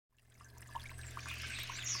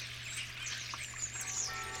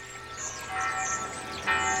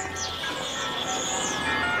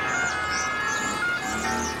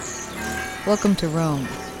Welcome to Rome.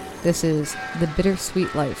 This is The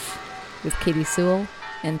Bittersweet Life with Katie Sewell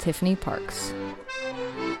and Tiffany Parks.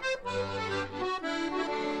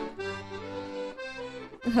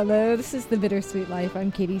 Hello, this is The Bittersweet Life.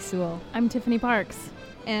 I'm Katie Sewell. I'm Tiffany Parks.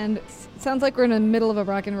 And it sounds like we're in the middle of a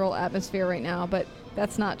rock and roll atmosphere right now, but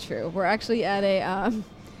that's not true. We're actually at a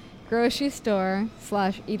grocery store /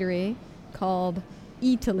 eatery called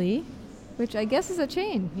Eataly, which I guess is a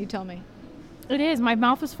chain, you tell me. It is. My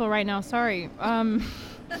mouth is full right now. Sorry.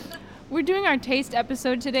 We're doing our taste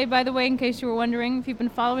episode today, by the way, in case you were wondering. If you've been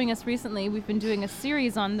following us recently, we've been doing a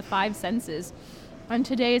series on the five senses. On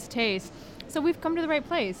today's taste. So we've come to the right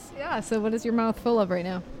place. Yeah, so what is your mouth full of right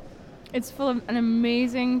now? It's full of an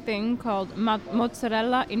amazing thing called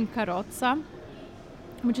mozzarella in carrozza,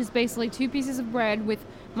 which is basically 2 pieces of bread with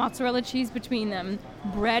mozzarella cheese between them,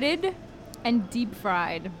 breaded and deep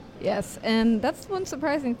fried. Yes, and that's one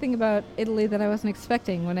surprising thing about Italy that I wasn't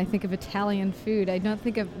expecting. When I think of Italian food, I don't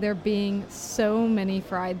think of there being so many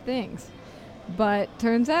fried things. But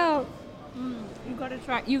turns out... You gotta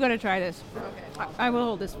try this. Okay. I will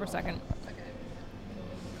hold this for a second. Okay.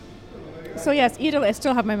 So yes, Italy. I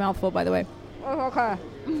still have my mouth full, by the way. Oh, okay.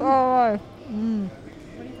 What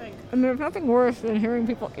do you think? And there's nothing worse than hearing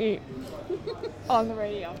people eat on the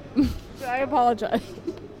radio. I apologize.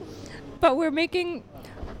 But we're making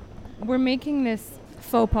this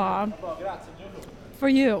faux pas for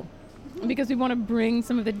you because we want to bring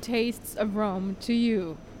some of the tastes of Rome to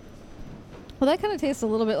you. Well, that kind of tastes a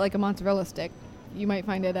little bit like a mozzarella stick. You might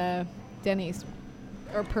find it at Denny's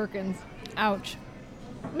or Perkins. Ouch.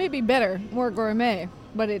 Maybe better, more gourmet,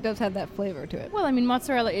 but it does have that flavor to it. Well, I mean,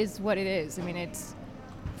 mozzarella is what it is. I mean, it's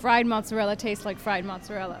fried mozzarella tastes like fried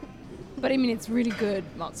mozzarella. But I mean, it's really good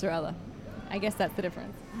mozzarella. I guess that's the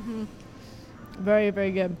difference. Mm-hmm. Very,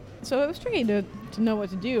 very good. So it was tricky to know what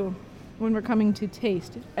to do when we're coming to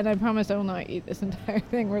taste. And I promise I will not eat this entire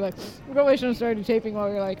thing. We're like, we probably shouldn't have started taping while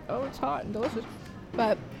we were like, oh, it's hot and delicious.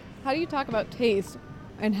 But how do you talk about taste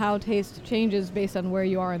and how taste changes based on where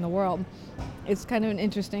you are in the world? It's kind of an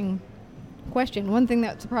interesting question. One thing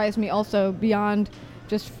that surprised me also, beyond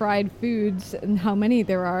just fried foods and how many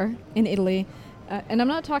there are in Italy, and I'm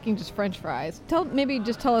not talking just French fries. Maybe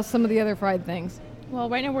just tell us some of the other fried things. Well,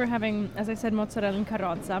 right now we're having, as I said, mozzarella in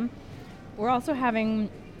carrozza. We're also having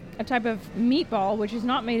a type of meatball, which is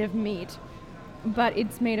not made of meat, but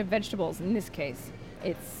it's made of vegetables in this case.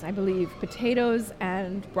 It's, I believe, potatoes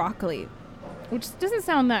and broccoli, which doesn't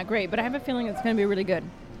sound that great, but I have a feeling it's going to be really good.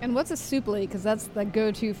 And what's a supli? Because that's the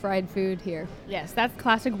go-to fried food here. Yes, that's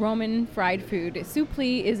classic Roman fried food.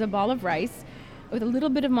 Supli is a ball of rice with a little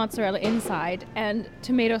bit of mozzarella inside and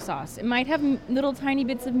tomato sauce. It might have little tiny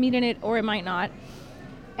bits of meat in it, or it might not.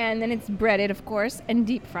 And then it's breaded, of course, and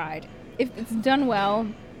deep fried. If it's done well,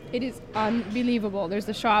 it is unbelievable. There's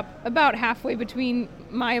a shop about halfway between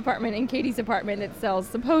my apartment and Katie's apartment that sells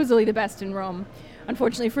supposedly the best in Rome.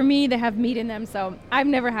 Unfortunately for me, they have meat in them, so I've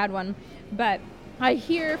never had one. But I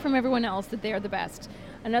hear from everyone else that they are the best.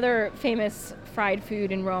 Another famous fried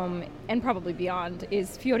food in Rome, and probably beyond,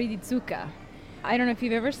 is fiori di zucca. I don't know if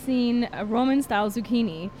you've ever seen a Roman-style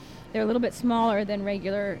zucchini. They're a little bit smaller than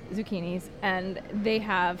regular zucchinis, and they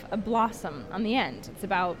have a blossom on the end. It's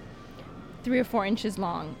about 3 or 4 inches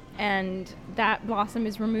long, and that blossom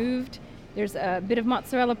is removed. There's a bit of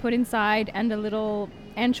mozzarella put inside and a little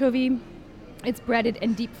anchovy. It's breaded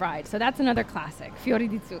and deep fried, so that's another classic, fiori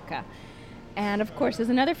di zucca. And of course, there's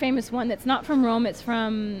another famous one that's not from Rome. It's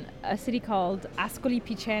from a city called Ascoli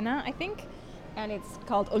Piceno, I think. And it's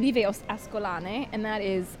called olive ascolane, and that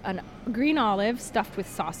is a green olive stuffed with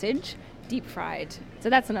sausage, deep fried. So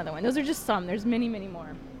that's another one. Those are just some. There's many, many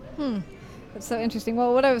more. That's so interesting.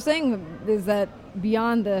 Well, what I was saying is that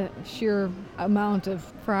beyond the sheer amount of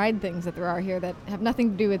fried things that there are here that have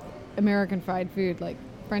nothing to do with American fried food, like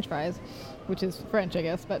French fries, which is French, I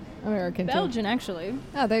guess, but American too. Belgian, actually.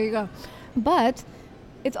 Oh, there you go. But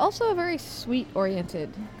it's also a very sweet-oriented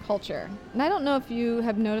culture. And I don't know if you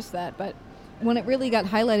have noticed that, but when it really got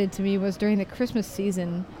highlighted to me was during the Christmas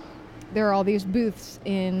season. There are all these booths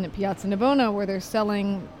in Piazza Navona where they're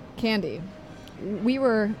selling candy. We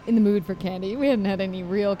were in the mood for candy. We hadn't had any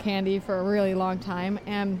real candy for a really long time,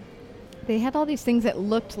 and they had all these things that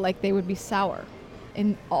looked like they would be sour,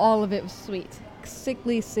 and all of it was sweet.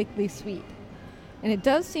 Sickly sweet. And it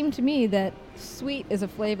does seem to me that sweet is a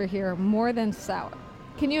flavor here more than sour.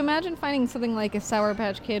 Can you imagine finding something like a Sour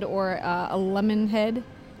Patch Kid or a Lemon Head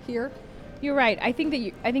here? You're right. I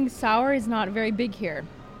think sour is not very big here.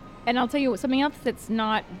 And I'll tell you something else that's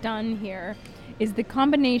not done here is the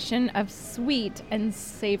combination of sweet and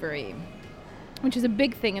savory, which is a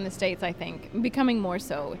big thing in the States, I think, becoming more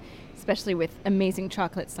so. especially with amazing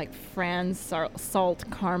chocolates like Franz salt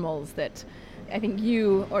caramels that I think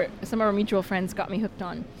you or some of our mutual friends got me hooked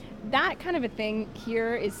on. That kind of a thing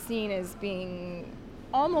here is seen as being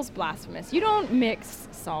almost blasphemous. You don't mix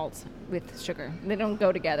salt with sugar. They don't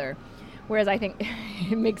go together. Whereas I think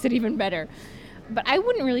it makes it even better. But I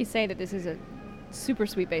wouldn't really say that this is a super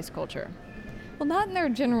sweet-based culture. Well, not in their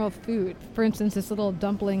general food. For instance, this little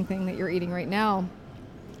dumpling thing that you're eating right now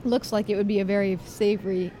looks like it would be a very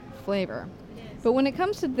savory flavor. But when it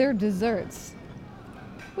comes to their desserts,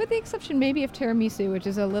 with the exception maybe of tiramisu, which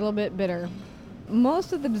is a little bit bitter,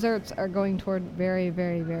 most of the desserts are going toward very,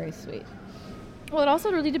 very, very sweet. Well, it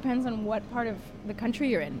also really depends on what part of the country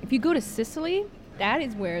you're in. If you go to Sicily, that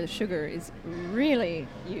is where the sugar is really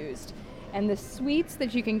used. And the sweets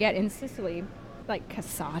that you can get in Sicily, like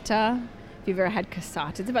cassata, if you've ever had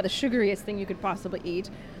cassata, it's about the sugariest thing you could possibly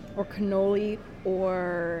eat, or cannoli,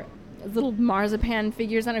 or little marzipan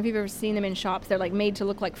figures. I don't know if you've ever seen them in shops. They're like made to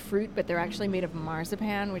look like fruit, but they're actually made of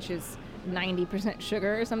marzipan, which is 90%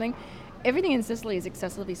 sugar or something. Everything in Sicily is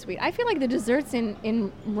excessively sweet. I feel like the desserts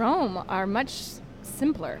in Rome are much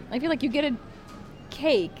simpler. I feel like you get a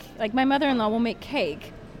cake, like my mother-in-law will make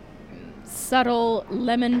cake, subtle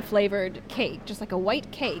lemon-flavored cake, just like a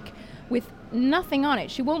white cake with nothing on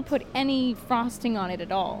it. She won't put any frosting on it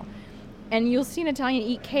at all. And you'll see an Italian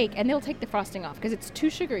eat cake, and they'll take the frosting off because it's too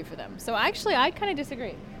sugary for them. So actually, I kind of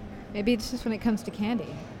disagree. Maybe it's just when it comes to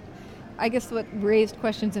candy. I guess what raised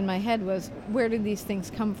questions in my head was, where did these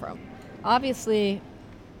things come from? Obviously,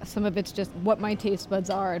 some of it's just what my taste buds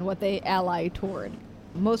are and what they ally toward.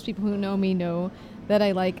 Most people who know me know that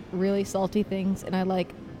I like really salty things, and I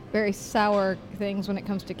like very sour things when it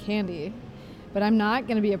comes to candy. But I'm not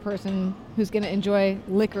going to be a person who's going to enjoy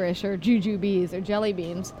licorice or jujubes or jelly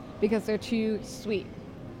beans because they're too sweet.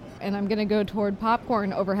 And I'm going to go toward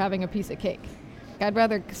popcorn over having a piece of cake. I'd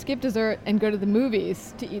rather skip dessert and go to the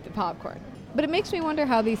movies to eat the popcorn. But it makes me wonder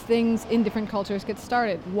how these things in different cultures get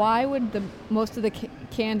started. Why would most of the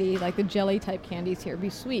candy, like the jelly type candies here, be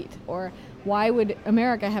sweet? Or why would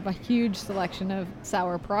America have a huge selection of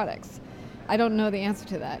sour products? I don't know the answer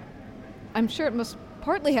to that. I'm sure it must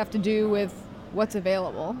partly have to do with what's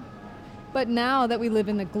available. But now that we live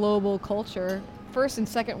in the global culture, first and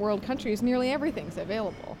second world countries, nearly everything's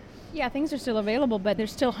available. Yeah, things are still available, but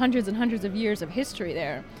there's still hundreds and hundreds of years of history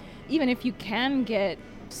there. Even if you can get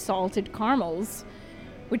salted caramels,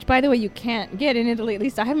 which, by the way, you can't get in Italy, at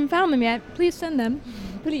least I haven't found them yet. Please send them,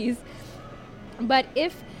 please. But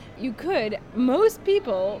if you could, most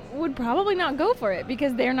people would probably not go for it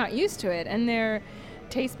because they're not used to it, and their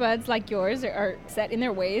taste buds, like yours, are set in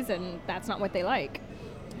their ways, and that's not what they like.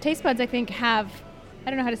 Taste buds, I think, I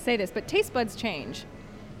don't know how to say this, but taste buds change.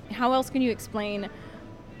 How else can you explain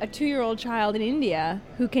a 2-year-old child in India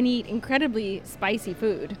who can eat incredibly spicy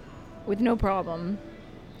food with no problem,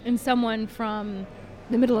 and someone from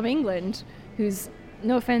the middle of England who's,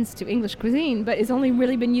 no offense to English cuisine, but has only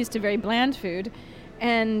really been used to very bland food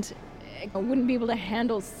and wouldn't be able to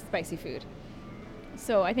handle spicy food?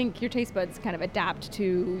 So I think your taste buds kind of adapt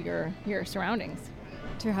to your surroundings.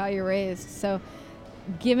 To how you're raised. So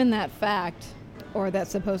given that fact, or that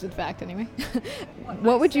supposed fact anyway,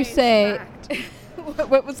 what would you say?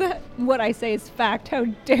 What was that? What I say is fact. How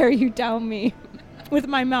dare you down me with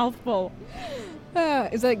my mouth full?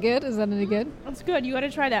 Is that good? Is that any good? It's good. You got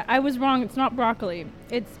to try that. I was wrong. It's not broccoli.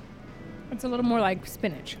 It's a little more like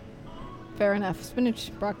spinach. Fair enough.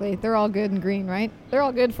 Spinach, broccoli, they're all good and green, right? They're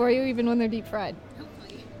all good for you even when they're deep fried.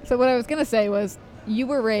 So what I was going to say was, you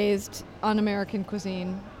were raised on American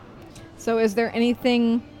cuisine. So is there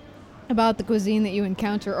anything about the cuisine that you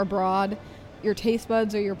encounter abroad, your taste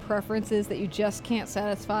buds or your preferences, that you just can't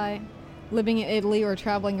satisfy living in Italy or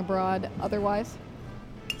traveling abroad otherwise?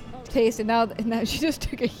 Taste, and now she just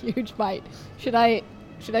took a huge bite. Should I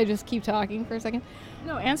just keep talking for a second?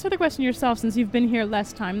 No, answer the question yourself since you've been here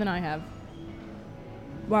less time than I have.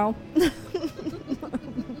 Well,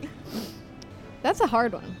 that's a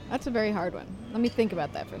hard one. That's a very hard one. Let me think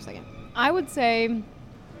about that for a second. I would say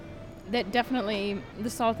that definitely the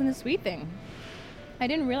salt and the sweet thing. I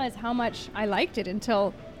didn't realize how much I liked it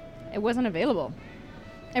until it wasn't available.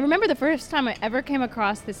 I remember the first time I ever came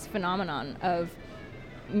across this phenomenon of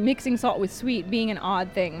mixing salt with sweet being an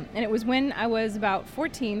odd thing. And it was when I was about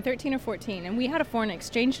 13 or 14, and we had a foreign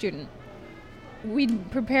exchange student. We'd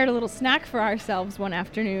prepared a little snack for ourselves one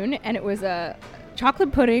afternoon, and it was a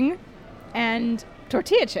chocolate pudding and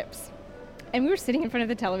tortilla chips. And we were sitting in front of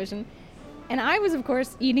the television, and I was, of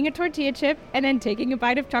course, eating a tortilla chip and then taking a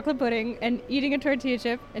bite of chocolate pudding and eating a tortilla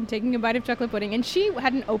chip and taking a bite of chocolate pudding, and she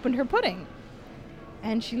hadn't opened her pudding.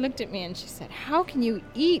 And she looked at me and she said, "How can you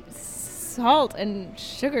eat salt and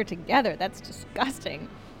sugar together. That's disgusting.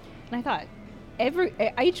 And I thought,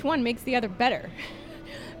 each one makes the other better.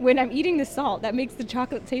 When I'm eating the salt, that makes the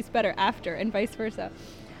chocolate taste better after, and vice versa.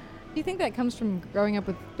 Do you think that comes from growing up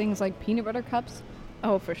with things like peanut butter cups?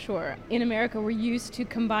 Oh, for sure. In America, we're used to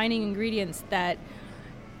combining ingredients that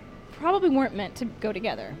probably weren't meant to go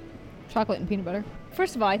together. Chocolate and peanut butter.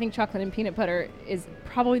 First of all, I think chocolate and peanut butter is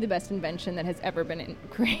probably the best invention that has ever been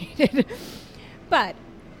created. But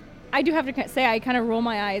I do have to say I kind of roll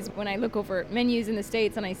my eyes when I look over menus in the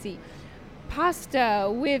States and I see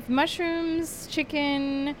pasta with mushrooms,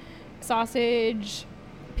 chicken, sausage,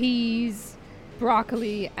 peas,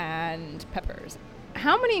 broccoli, and peppers.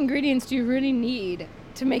 How many ingredients do you really need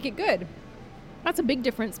to make it good? That's a big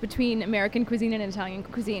difference between American cuisine and Italian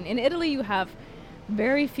cuisine. In Italy, you have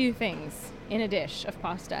very few things in a dish of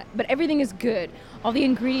pasta, but everything is good. All the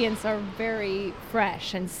ingredients are very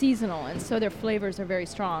fresh and seasonal, and so their flavors are very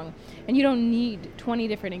strong. And you don't need 20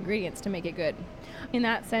 different ingredients to make it good. In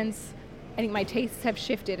that sense, I think my tastes have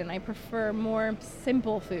shifted, and I prefer more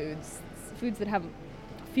simple foods that have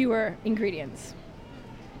fewer ingredients.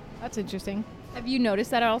 That's interesting. Have you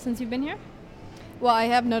noticed that at all since you've been here? Well, I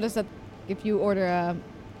have noticed that if you order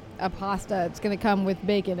a pasta, it's going to come with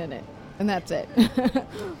bacon in it, and that's it.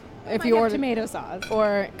 If you order tomato sauce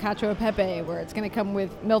or cacio e pepe, where it's going to come with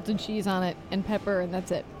melted cheese on it and pepper, and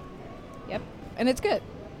that's it. Yep. And it's good.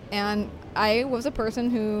 And I was a person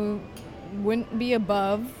who wouldn't be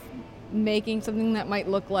above making something that might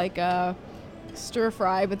look like a stir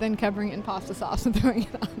fry, but then covering it in pasta sauce and throwing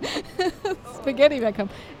it on spaghetti back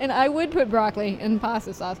home. And I would put broccoli in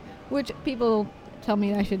pasta sauce, which people tell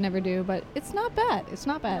me I should never do, but it's not bad. It's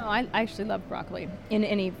not bad. No, I actually love broccoli in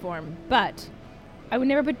any form, but I would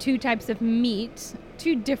never put two different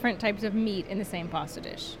types of meat in the same pasta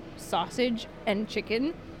dish. Sausage and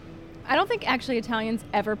chicken. I don't think actually Italians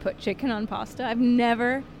ever put chicken on pasta. I've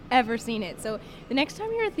never, ever seen it. So the next time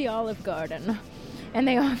you're at the Olive Garden and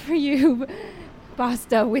they offer you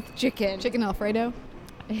pasta with chicken. Chicken Alfredo?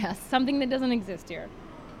 Yes, something that doesn't exist here.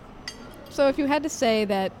 So if you had to say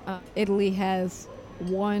that Italy has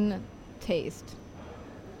one taste,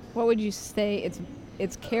 what would you say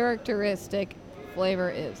its characteristic flavor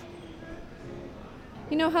is?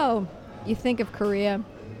 You know how you think of Korea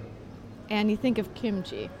and you think of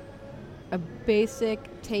kimchi, a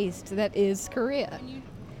basic taste that is Korea.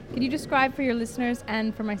 Can you describe for your listeners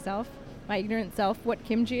and for myself, my ignorant self, what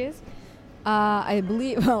kimchi is? I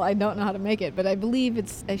believe, well, I don't know how to make it, but I believe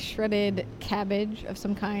it's a shredded cabbage of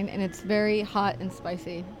some kind, and it's very hot and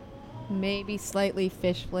spicy, maybe slightly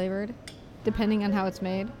fish flavored, depending on how it's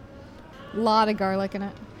made. A lot of garlic in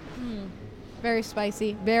it. Very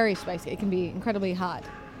spicy, very spicy. It can be incredibly hot.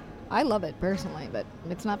 I love it personally, but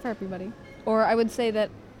it's not for everybody. Or I would say that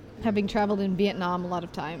having traveled in Vietnam a lot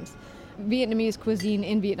of times, Vietnamese cuisine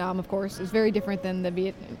in Vietnam, of course, is very different than the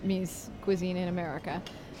Vietnamese cuisine in America.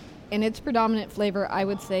 And its predominant flavor, I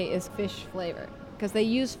would say, is fish flavor, because they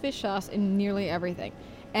use fish sauce in nearly everything.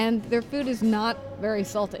 And their food is not very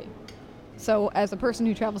salty. So as a person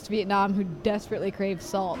who travels to Vietnam who desperately craves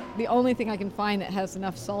salt, the only thing I can find that has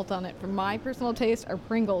enough salt on it for my personal taste are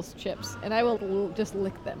Pringles chips. And I will just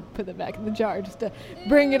lick them, put them back in the jar just to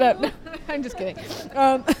bring it up. I'm just kidding.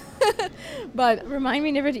 But remind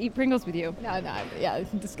me never to eat Pringles with you. No, yeah,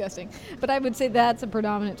 it's disgusting. But I would say that's a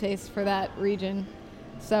predominant taste for that region.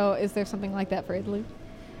 So is there something like that for Italy?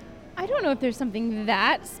 I don't know if there's something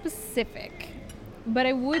that specific, but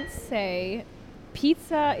I would say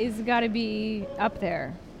pizza is got to be up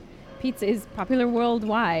there. Pizza is popular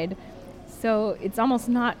worldwide, so it's almost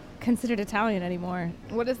not considered Italian anymore.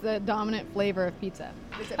 What is the dominant flavor of pizza?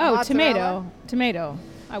 Is it mozzarella? Tomato,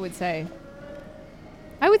 I would say.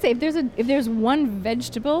 If there's one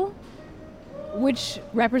vegetable which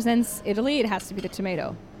represents Italy, it has to be the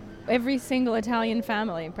tomato. Every single Italian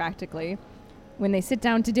family, practically, when they sit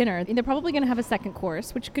down to dinner, they're probably going to have a second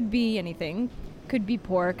course, which could be anything. Could be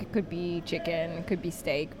pork, it could be chicken, it could be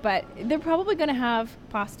steak, but they're probably going to have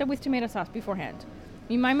pasta with tomato sauce beforehand. I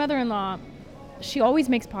mean, my mother-in-law, she always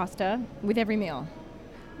makes pasta with every meal.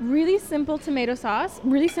 Really simple tomato sauce,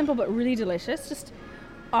 really simple but really delicious. Just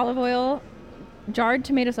olive oil, jarred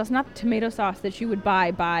tomato sauce, not tomato sauce that you would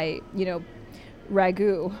buy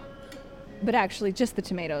ragu, but actually just the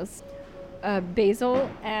tomatoes, basil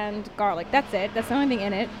and garlic. That's it. That's the only thing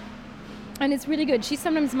in it. And it's really good. She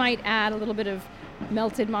sometimes might add a little bit of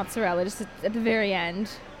melted mozzarella just at the very end,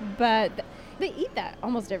 but they eat that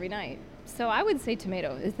almost every night. So I would say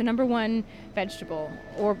tomato is the number one vegetable,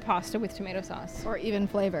 or pasta with tomato sauce. Or even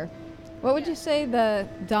flavor. What would you say the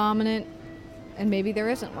dominant And maybe there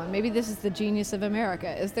isn't one. Maybe this is the genius of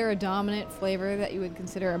America. Is there a dominant flavor that you would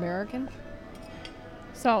consider American?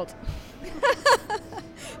 Salt.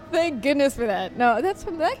 Thank goodness for that. No,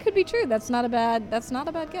 that could be true. That's not a bad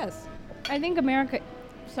guess. I think America,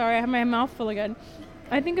 sorry, I have my mouth full again.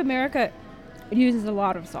 I think America uses a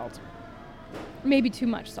lot of salt. Maybe too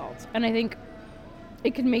much salt. And I think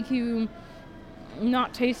it can make you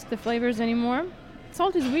not taste the flavors anymore.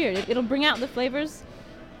 Salt is weird. It'll bring out the flavors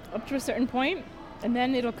up to a certain point, and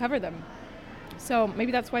then it'll cover them. So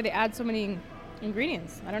maybe that's why they add so many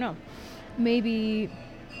ingredients. I don't know. Maybe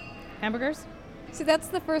hamburgers? See, that's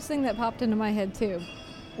the first thing that popped into my head too,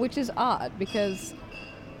 which is odd because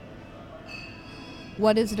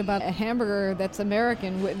what is it about a hamburger that's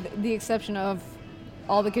American with the exception of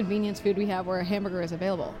all the convenience food we have where a hamburger is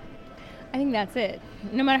available? I think that's it.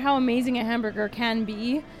 No matter how amazing a hamburger can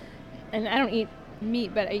be, and I don't eat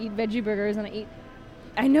meat, but I eat veggie burgers and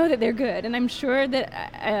I know that they're good, and I'm sure that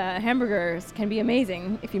hamburgers can be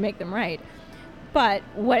amazing if you make them right. But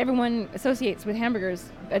what everyone associates with hamburgers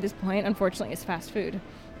at this point, unfortunately, is fast food.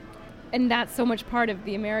 And that's so much part of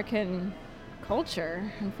the American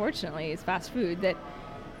culture, unfortunately, is fast food,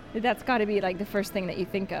 that's got to be like the first thing that you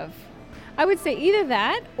think of. I would say either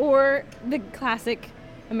that or the classic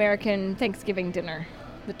American Thanksgiving dinner,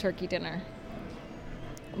 the turkey dinner.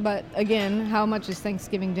 But again, how much is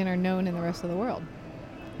Thanksgiving dinner known in the rest of the world?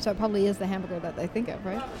 So it probably is the hamburger that they think of,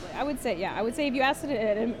 right? Probably. I would say if you asked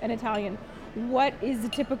an Italian, what is the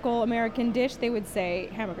typical American dish, they would say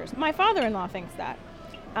hamburgers. My father-in-law thinks that.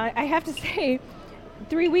 I have to say,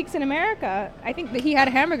 3 weeks in America, I think that he had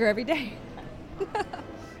a hamburger every day.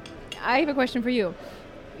 I have a question for you.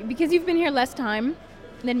 Because you've been here less time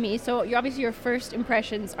than me, so obviously your first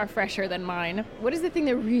impressions are fresher than mine. What is the thing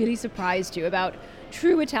that really surprised you about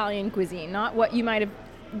true Italian cuisine? Not what you might have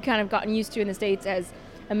kind of gotten used to in the States as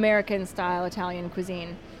American-style Italian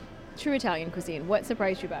cuisine. True Italian cuisine. What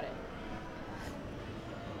surprised you about it?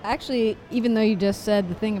 Actually, even though you just said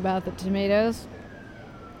the thing about the tomatoes,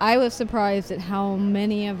 I was surprised at how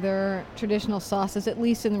many of their traditional sauces, at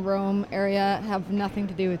least in the Rome area, have nothing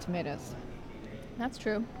to do with tomatoes. That's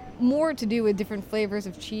true. More to do with different flavors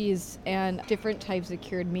of cheese and different types of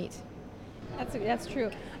cured meat. That's true.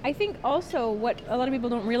 I think also what a lot of people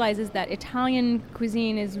don't realize is that Italian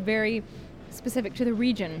cuisine is very specific to the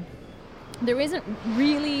region. There isn't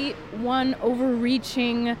really one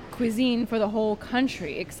overreaching cuisine for the whole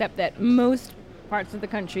country, except that most parts of the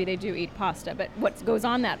country they do eat pasta, but what goes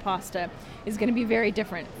on that pasta is going to be very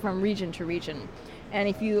different from region to region. And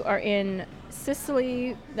if you are in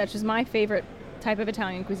Sicily, that's just my favorite type of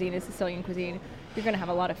Italian cuisine is Sicilian cuisine. You're going to have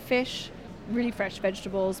a lot of fish, really fresh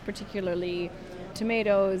vegetables, particularly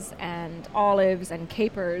tomatoes and olives and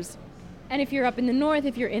capers. And if you're up in the north,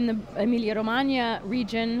 if you're in the Emilia-Romagna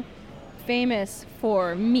region, famous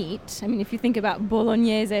for meat. I mean, if you think about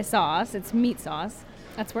bolognese sauce, it's meat sauce.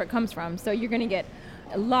 That's where it comes from. So you're going to get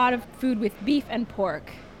a lot of food with beef and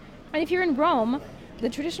pork. And if you're in Rome, the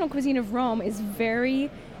traditional cuisine of Rome is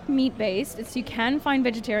very meat-based. So you can find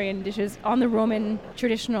vegetarian dishes on the Roman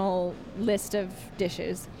traditional list of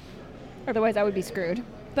dishes. Otherwise, I would be screwed.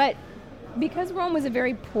 But because Rome was a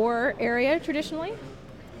very poor area traditionally,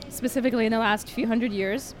 specifically in the last few hundred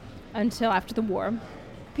years until after the war,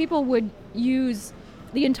 people would use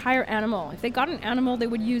the entire animal. If they got an animal, they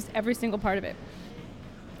would use every single part of it.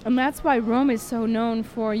 And that's why Rome is so known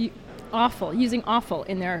for using offal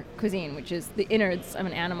in their cuisine, which is the innards of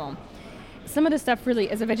an animal. Some of the stuff really,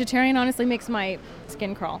 as a vegetarian, honestly makes my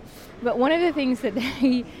skin crawl. But one of the things that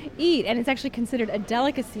they eat, and it's actually considered a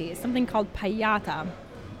delicacy, is something called pagliata.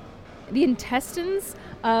 The intestines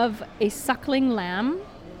of a suckling lamb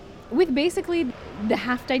with basically the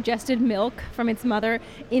half-digested milk from its mother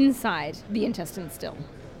inside the intestine still.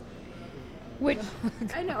 Which,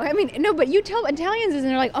 I know, I mean, no, but you tell Italians this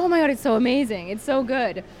and they're like, oh my God, it's so amazing, it's so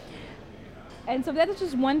good. And so that is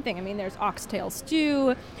just one thing. I mean, there's oxtail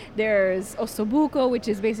stew, there's ossobuco, which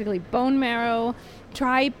is basically bone marrow,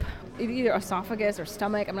 tripe, either esophagus or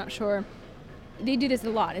stomach, I'm not sure. They do this a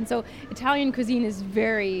lot. And so Italian cuisine is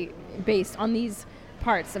very based on these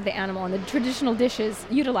parts of the animal, and the traditional dishes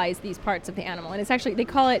utilize these parts of the animal. And it's actually, they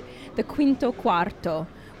call it the quinto quarto,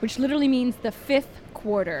 which literally means the fifth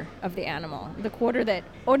quarter of the animal, the quarter that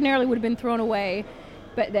ordinarily would have been thrown away,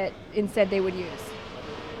 but that instead they would use.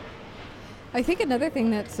 I think another thing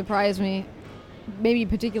that surprised me, maybe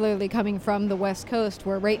particularly coming from the West Coast,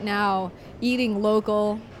 where right now eating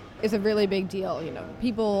local is a really big deal. You know,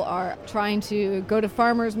 people are trying to go to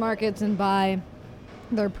farmers markets and buy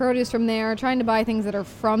their produce from there, trying to buy things that are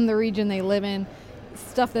from the region they live in,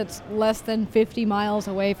 stuff that's less than 50 miles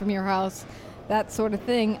away from your house. that sort of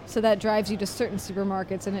thing. So that drives you to certain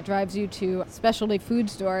supermarkets and it drives you to specialty food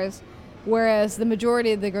stores, whereas the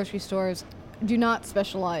majority of the grocery stores do not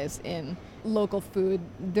specialize in local food.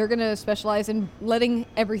 They're going to specialize in letting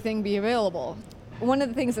everything be available. One of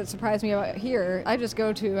the things that surprised me about here, I just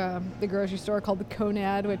go to the grocery store called the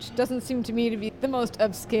Conad, which doesn't seem to me to be the most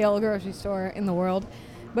upscale grocery store in the world,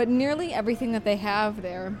 but nearly everything that they have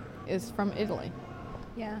there is from Italy.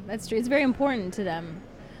 Yeah, that's true. It's very important to them,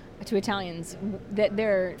 to Italians, that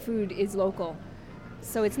their food is local.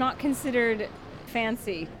 So it's not considered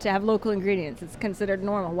fancy to have local ingredients. It's considered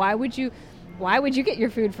normal. Why would you get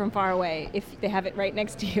your food from far away if they have it right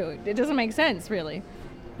next to you? It doesn't make sense, really.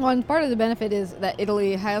 Well, and part of the benefit is that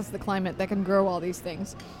Italy has the climate that can grow all these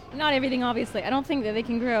things. Not everything, obviously. I don't think that they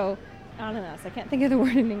can grow ananas. I can't think of the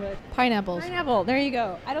word in English. Pineapples. Pineapple. There you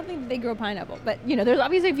go. I don't think that they grow pineapple. But, there's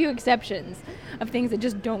obviously a few exceptions of things that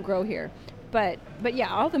just don't grow here. But yeah,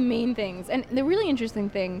 all the main things. And the really interesting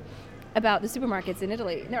thing about the supermarkets in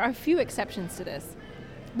Italy, there are a few exceptions to this.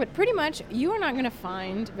 But pretty much, you are not going to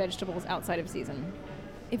find vegetables outside of season.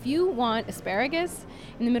 If you want asparagus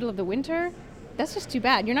in the middle of the winter, that's just too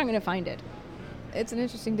bad. You're not going to find it. It's an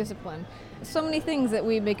interesting discipline. So many things that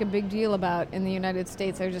we make a big deal about in the United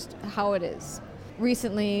States are just how it is.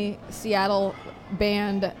 Recently, Seattle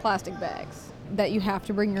banned plastic bags, that you have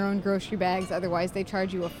to bring your own grocery bags, otherwise they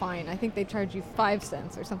charge you a fine. I think they charge you 5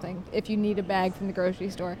 cents or something if you need a bag from the grocery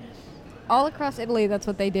store. All across Italy, that's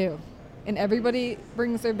what they do. And everybody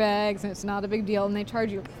brings their bags, and it's not a big deal, and they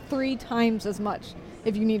charge you 3 times as much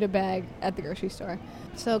if you need a bag at the grocery store.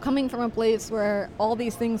 So coming from a place where all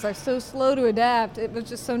these things are so slow to adapt, it was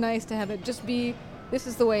just so nice to have it just be, this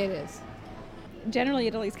is the way it is. Generally,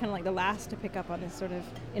 Italy's kind of like the last to pick up on this sort of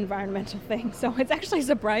environmental thing, so it's actually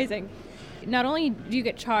surprising. Not only do you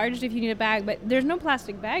get charged if you need a bag, but there's no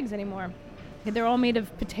plastic bags anymore. They're all made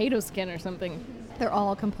of potato skin or something. They're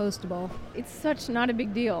all compostable. It's such not a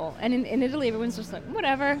big deal. And in Italy, everyone's just like,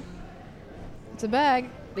 whatever. It's a bag.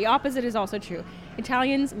 The opposite is also true.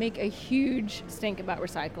 Italians make a huge stink about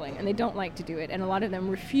recycling, and they don't like to do it. And a lot of them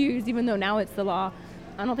refuse, even though now it's the law.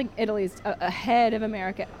 I don't think Italy is ahead of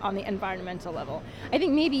America on the environmental level. I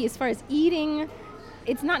think maybe as far as eating,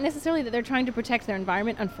 it's not necessarily that they're trying to protect their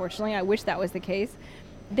environment. Unfortunately, I wish that was the case.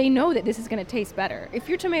 They know that this is going to taste better. If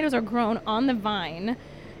your tomatoes are grown on the vine,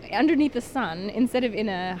 underneath the sun, instead of in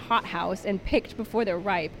a hothouse and picked before they're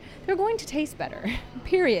ripe, they're going to taste better,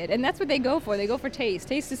 period. And that's what they go for. They go for taste.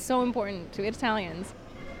 Taste is so important to Italians.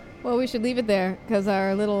 Well, we should leave it there because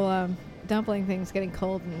our little dumpling thing's getting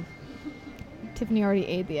cold, and Tiffany already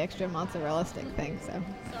ate the extra mozzarella stick thing. So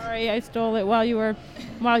sorry, I stole it while you were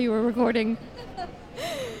recording.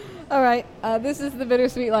 All right, this is The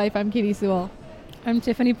Bittersweet Life. I'm Katie Sewell. I'm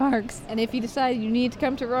Tiffany Parks. And if you decide you need to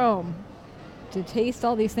come to Rome to taste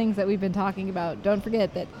all these things that we've been talking about, don't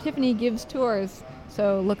forget that Tiffany gives tours,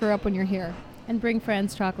 so look her up when you're here. And bring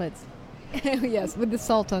Fran's chocolates. Yes, with the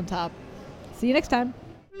salt on top. See you next time.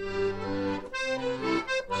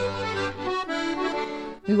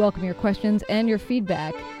 We welcome your questions and your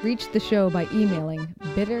feedback. Reach the show by emailing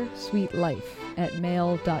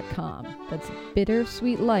bittersweetlife@mail.com. That's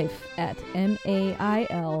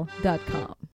bittersweetlife@mail.com.